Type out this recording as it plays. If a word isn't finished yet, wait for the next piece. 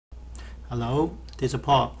Hello, this is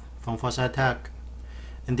Paul from Foresight Tech.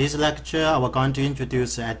 In this lecture, we're going to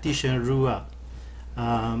introduce the addition rule,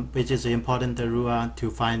 which is an important rule to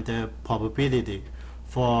find the probability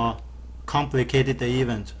for complicated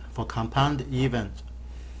events, for compound events.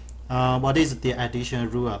 What is the addition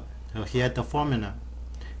rule? So here the formula.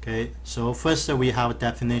 Okay, so first we have a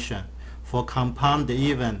definition for compound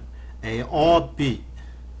event A or B,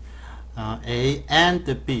 A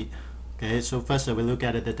and B. Okay, so first we look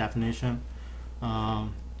at the definition.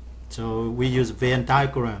 So we use Venn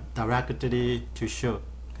diagram directly to show.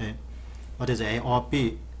 Okay, what is A or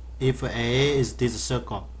B? If A is this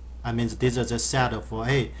circle, I mean this is a set for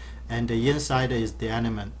A, and the inside is the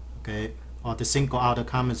element. Okay, or the single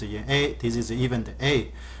outcome is in A. This is event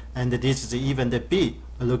A, and this is event B.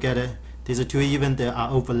 Look at it. These two events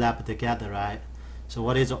are overlapped together, right? So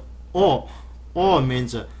what is all? All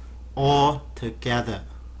means all together.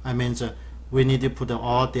 I mean we need to put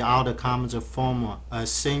all the outcomes form a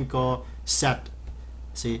single set.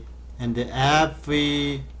 See, and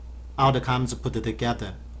every outcomes put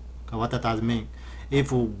together. Okay, what does that mean?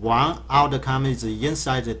 If one outcome is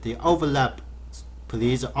inside the overlap,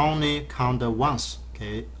 please only count once.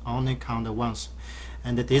 Okay, only count once.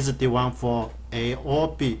 And this is the one for A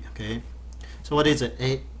or B. Okay, so what is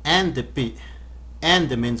A and B?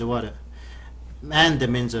 And means what? And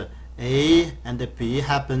means A and B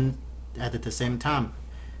happen at the same time.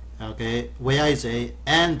 Okay, where is A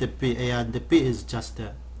and B? A and B is just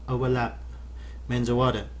overlap. Means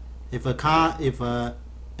what? If a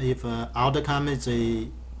outcome is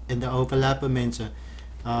in the overlap, means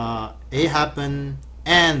A happen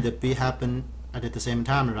and B happen at the same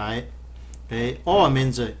time, right? Okay, or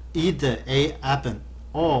means either A happen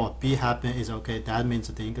or B happen is okay. That means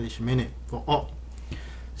the English meaning for all.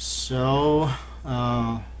 So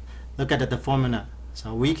look at the formula.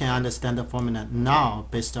 So we can understand the formula now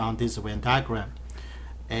based on this Venn diagram.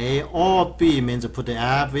 A or B means put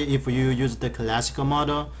every, if you use the classical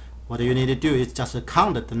model, what you need to do is just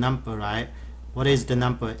count the number, right? What is the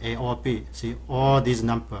number A or B? See, all these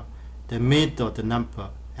number, the middle the number,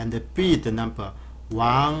 and the B the number,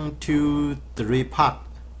 1, 2, 3 part.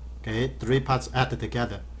 Okay, 3 parts added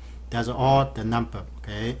together. That's all the number.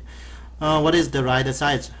 Okay, what is the right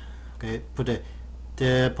side? Okay, put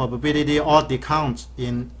the probability or the count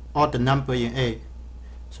in all the number in A.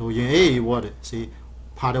 So in A, what? See,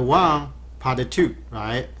 part 1, part 2,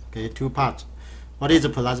 right? Okay, 2 parts. What is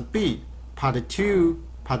plus B? Part 2,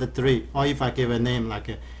 part 3. Or if I give a name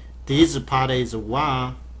like this part is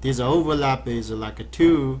 1, this overlap is like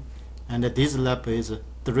 2, and this lap is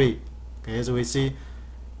 3. Okay, so we see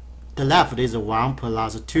the left is 1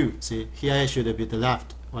 plus 2. See, here it should be the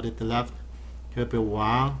left. What is the left? It will be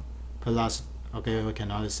 1 plus, okay, we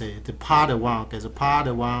cannot say the part 1. Okay, so part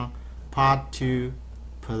 1, part 2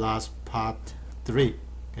 plus part 3.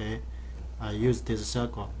 Okay, I use this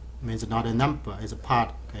circle. Means not a number, it's a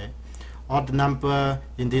part. Okay, all the number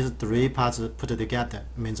in these 3 parts put together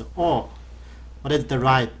means all. What is the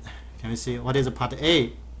right? Can we see what is part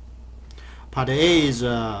A? Part A is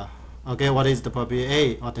okay, what is the probability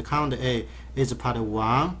A or the count A is part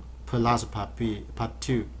 1 plus part B, part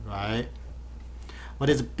 2, right? What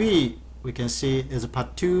is B? We can see is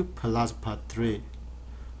part 2 plus part 3,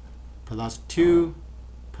 plus 2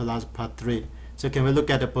 plus part 3. So can we look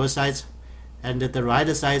at both sides? And the right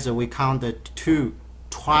side we count the 2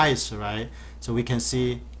 twice, right? So we can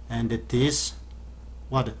see, and this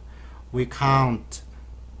what we count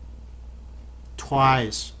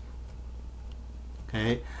twice.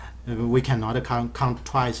 Okay, we cannot count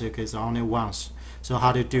twice because only once. So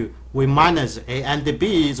how to do? We minus A and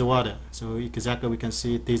B is what? So exactly we can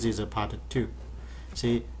see this is a part 2.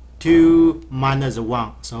 See, 2 minus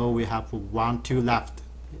 1. So we have 1, 2 left.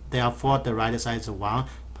 Therefore the right side is 1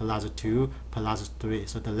 plus 2 plus 3.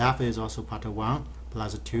 So the left is also part 1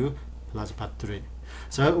 plus 2 plus part 3.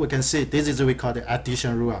 So we can see this is what we call the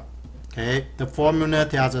addition rule. Okay, the formula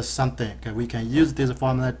tells us something. Okay, we can use this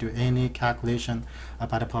formula to any calculation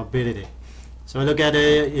about the probability. So look at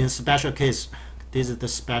it in special case. This is the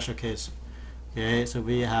special case. Okay, so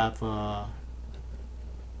we have a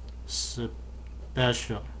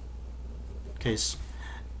special case.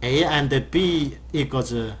 A and B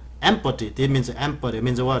equals empty. This means empty. It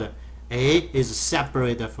means what? A is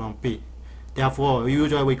separated from B. Therefore,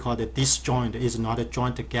 usually we call it disjoint. Is not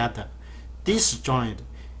joined together. Disjoint.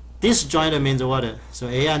 Disjoint means what? So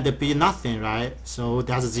A and B nothing, right? So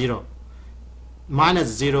that's 0. Minus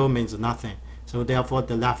 0 means nothing. So therefore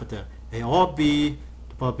the left A or B,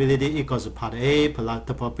 the probability equals part A plus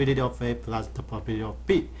the probability of A plus the probability of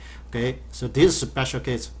B. Okay, so this special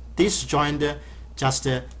case, disjoint just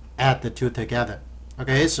add the two together.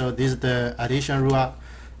 Okay, so this is the addition rule.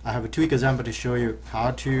 I have 2 examples to show you how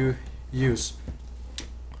to use.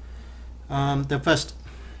 The first,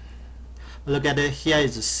 look at it. Here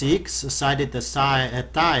is 6 sided. The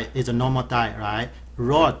die is a normal die, right?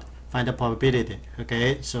 Rod, find the probability.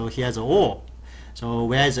 Okay, so here's O. So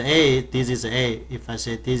where is A? This is A. If I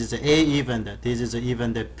say this is A even, this is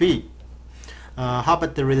even the B. How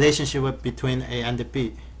about the relationship between A and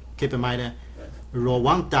B? Keep in mind, roll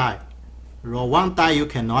 1 die. Roll 1 die, you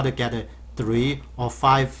cannot get 3 or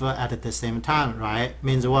 5 at the same time, right?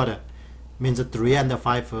 Means what? Means 3 and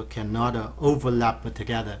 5 cannot overlap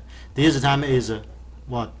together. This time is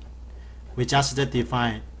what? We just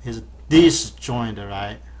define is disjoint,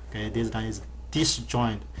 right? Okay, this time is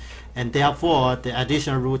disjoint, and therefore the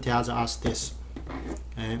addition rule tells us this.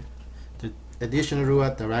 Okay, the addition rule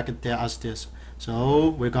directly tells us this. So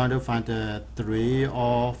we're going to find the 3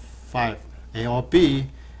 or 5. A or B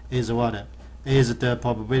is what? Is the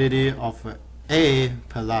probability of A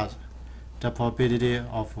plus the probability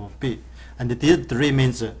of B. And this 3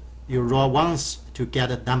 means you roll once to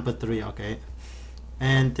get number 3, okay?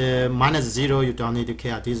 And minus 0, you don't need to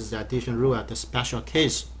care. This is the addition rule, the special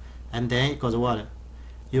case. And then equals what?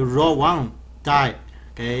 You roll 1 die,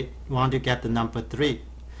 okay? You want to get the number 3.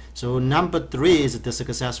 So number 3 is the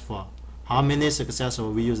successful. How many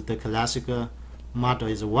successful? We use the classical model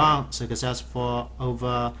is 1 successful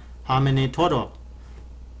over how many total?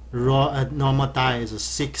 Roll normal die is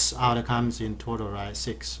 6 outcomes in total, right?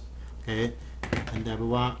 6. Okay, and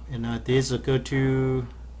everyone, this go to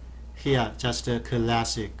here, just a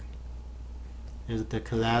classic. Is the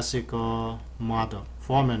classical model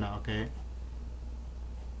formula, okay?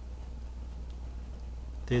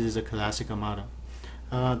 This is a classical model.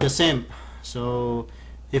 The same. So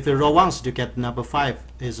if you roll once to get number 5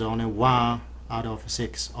 is only 1 out of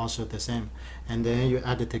 6, also the same. And then you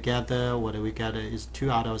add it together, what we get is 2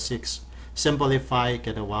 out of 6. Simplify,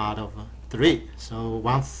 get 1 out of 3. So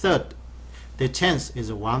 1/3. The chance is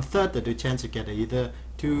 1/3. The chance to get either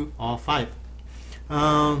 2 or 5.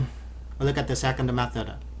 Look at the second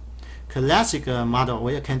method. Classical model.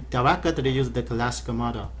 We can directly use the classical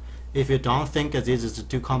model. If you don't think this is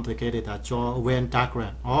too complicated, I draw a Venn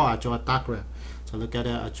diagram or I draw a diagram. So look at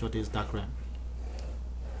it. I draw this diagram.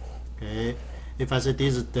 Okay. If I say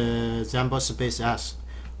this is the sample space S,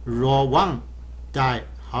 roll 1 die,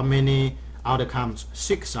 how many outcomes?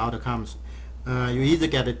 6 outcomes. You either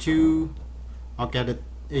get a 2 or get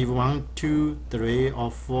a 1, 2, 3 or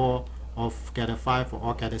 4 or get a 5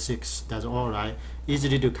 or get a 6. That's all right.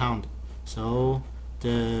 Easily to count. So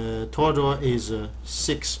the total is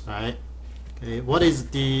 6, right? Okay. What is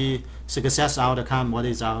the success outcome? What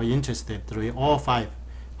is our interest? 3 or 5?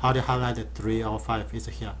 How to highlight the 3 or 5 is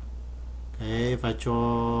here. Okay, if I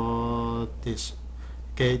draw this,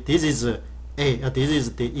 okay, this is A. This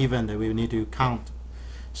is the event that we need to count.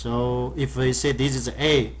 So if we say this is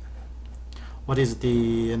A, what is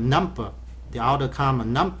the number, the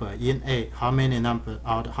outcome number in A? How many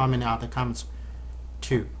how many outcomes?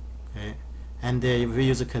 2. Okay, and if we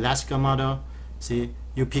use a classical model, see,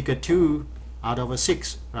 you pick a 2 out of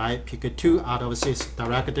 6, right? Pick a 2 out of 6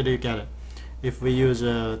 directly together. If we use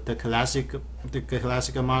the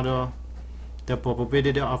classical model, the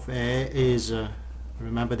probability of A is,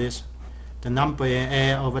 remember this, the number in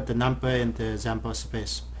A over the number in the sample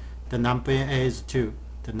space. The number in A is 2.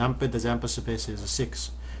 The number in the sample space is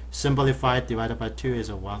 6. Simplified divided by 2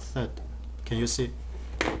 is 1/3. Can you see?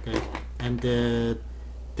 Okay, and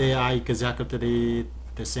they are exactly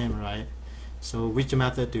the same, right? So which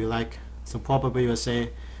method do you like? So probably you'll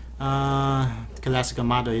say classical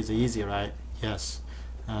model is easy, right? Yes,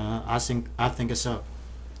 I think so.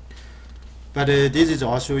 But this is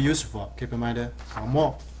also useful. Keep in mind one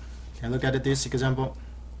more. Can look at this example.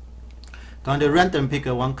 Going to random pick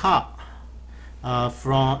 1 card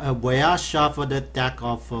from a well shuffled deck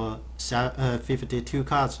of 52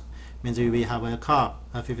 cards. Means we have a card,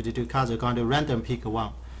 52 cards. We're going to random pick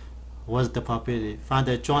 1. What's the probability? Find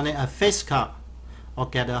joining a face card or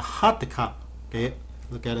get a heart card. Okay,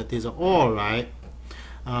 look at it. These are all right.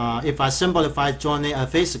 If I simplify joining a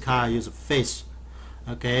face card, I use face.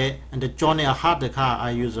 Okay, and the joining a heart card, I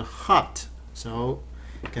use a heart. So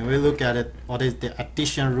can we look at it? What is the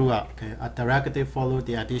addition rule? Okay, I directly follow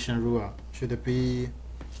the addition rule. Should it be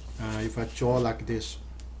if I draw like this?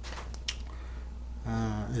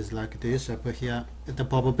 It's like this. I put here the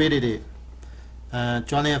probability.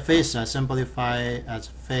 Joining a face, I simplify as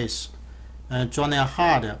face. Joining a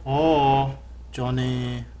heart or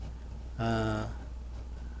joining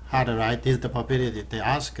heart, right? This is the probability they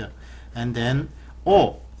ask, and then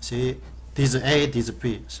see, this is A, this is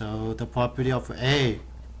B. So the probability of A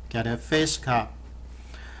get a face card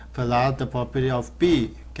plus the probability of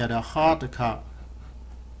B get a hard card,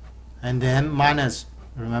 and then minus,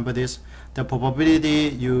 remember this, the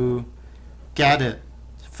probability you get a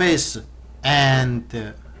face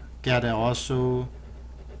and get also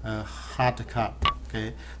a hard card.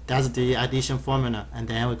 Okay, that's the addition formula, and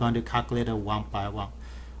then we're going to calculate it one by one.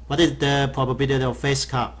 What is the probability of face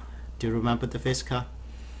card? Do you remember the face card?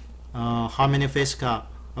 How many face card?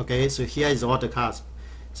 Okay, so here is all the cards.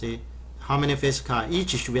 See, how many face card?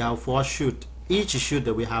 Each we have 4 shoot. Each shoot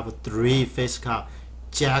we have 3 face card.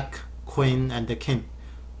 Jack, Queen, and the King.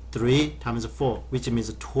 3 times 4, which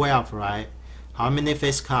means 12, right? How many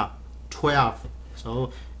face card? 12.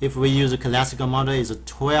 So if we use a classical model, it's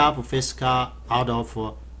 12 face card out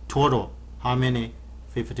of total. How many?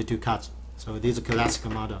 52 cards. So this is a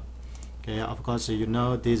classical model. Okay, of course you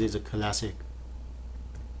know this is a classical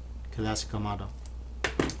model.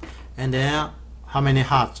 And then how many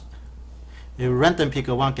hearts? If random pick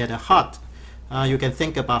one get a heart, you can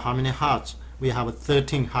think about how many hearts. We have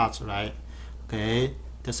 13 hearts, right? Okay,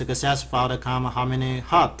 the successful outcome, how many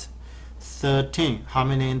hearts? 13. How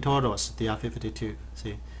many in totals? They are 52.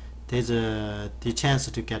 See, there's the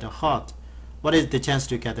chance to get a heart. What is the chance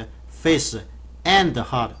to get a face and the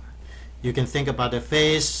heart? You can think about the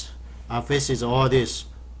face. Our face is all this,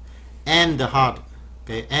 and the heart.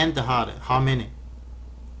 Okay, and the heart. How many?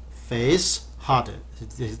 Face, heart,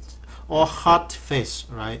 or heart face,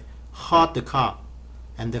 right? Heart card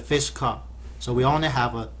and the face card. So we only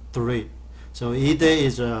have 3. So either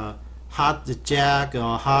is a heart Jack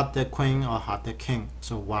or heart Queen or heart King.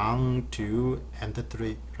 So 1, 2, and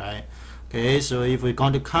 3, right? Okay, so if we're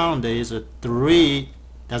going to count, there is 3.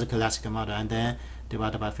 That's a classical model, and then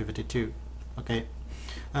divided by 52. Okay,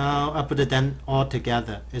 I put it then all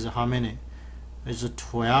together is how many? It's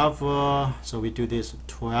 12. So we do this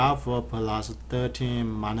 12 plus 13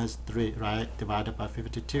 minus 3, right? Divided by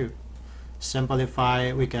 52.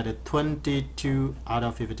 Simplify, we get a 22 out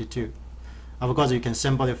of 52. Of course, you can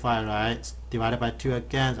simplify, right? Divided by 2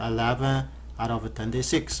 again, 11 out of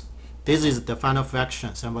 26. This is the final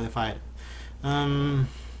fraction simplified. Do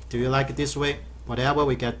you like it this way? Whatever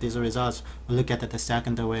we get these results, we'll look at it the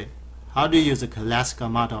second way. How do you use a classical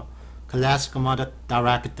model? Classical model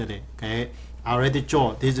directly. Okay, I already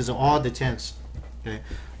draw. This is all the chance. Okay,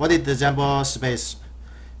 what is the sample space?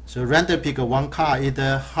 So random pick one card,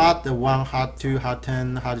 either heart 1, heart 2, heart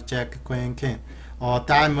 10, heart Jack, Queen, King, or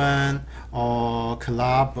diamond, or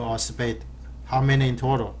club, or spade. How many in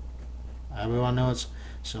total? Everyone knows.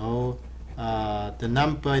 So the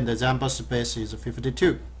number in the sample space is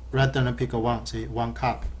 52. Random pick one, see, one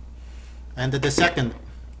card. And the second,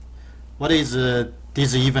 what is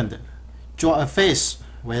this event? Draw a face.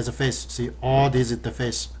 Where's the face? See, all this is the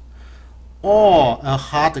face. Or a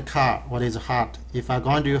heart card. What is heart? If I'm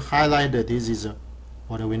going to highlight it, this is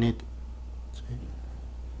what we need. See?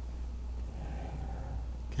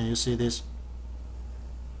 Can you see this?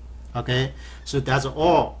 Okay, so that's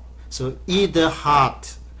all. So either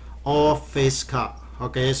heart or face card.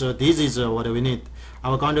 Okay, so this is what we need.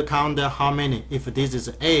 I'm going to count how many. If this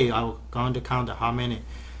is A, I'm going to count how many.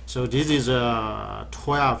 So this is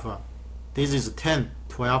 12. This is 10.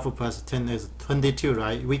 12 plus 10 is 22,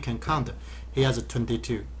 right? We can count. Here's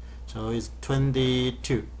 22. So it's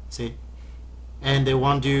 22. See? And they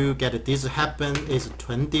want to get this happen is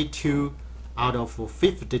 22 out of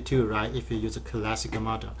 52, right? If you use a classical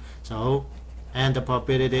model. So, and the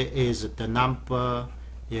probability is the number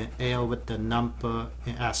in A over the number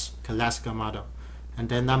in S, classical model. And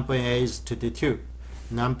then number in A is 22.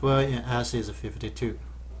 Number in S is 52,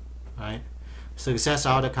 right? Success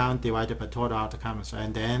outcome divided by total outcome, so,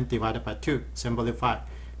 and then divided by 2. Simplify.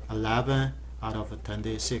 11 out of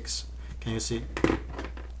 26. Can you see?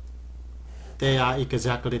 They are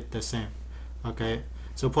exactly the same. Okay.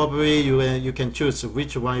 So probably you can choose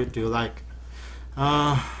which one you do like.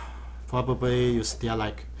 Probably you still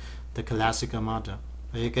like the classical model.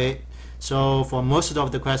 Okay. So for most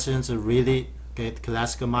of the questions, really, okay,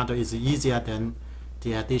 classical model is easier than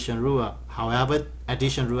the addition rule. However,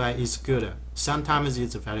 addition rule is good. Sometimes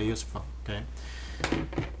it's very useful. Okay,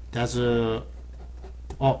 that's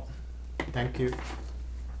all. Thank you.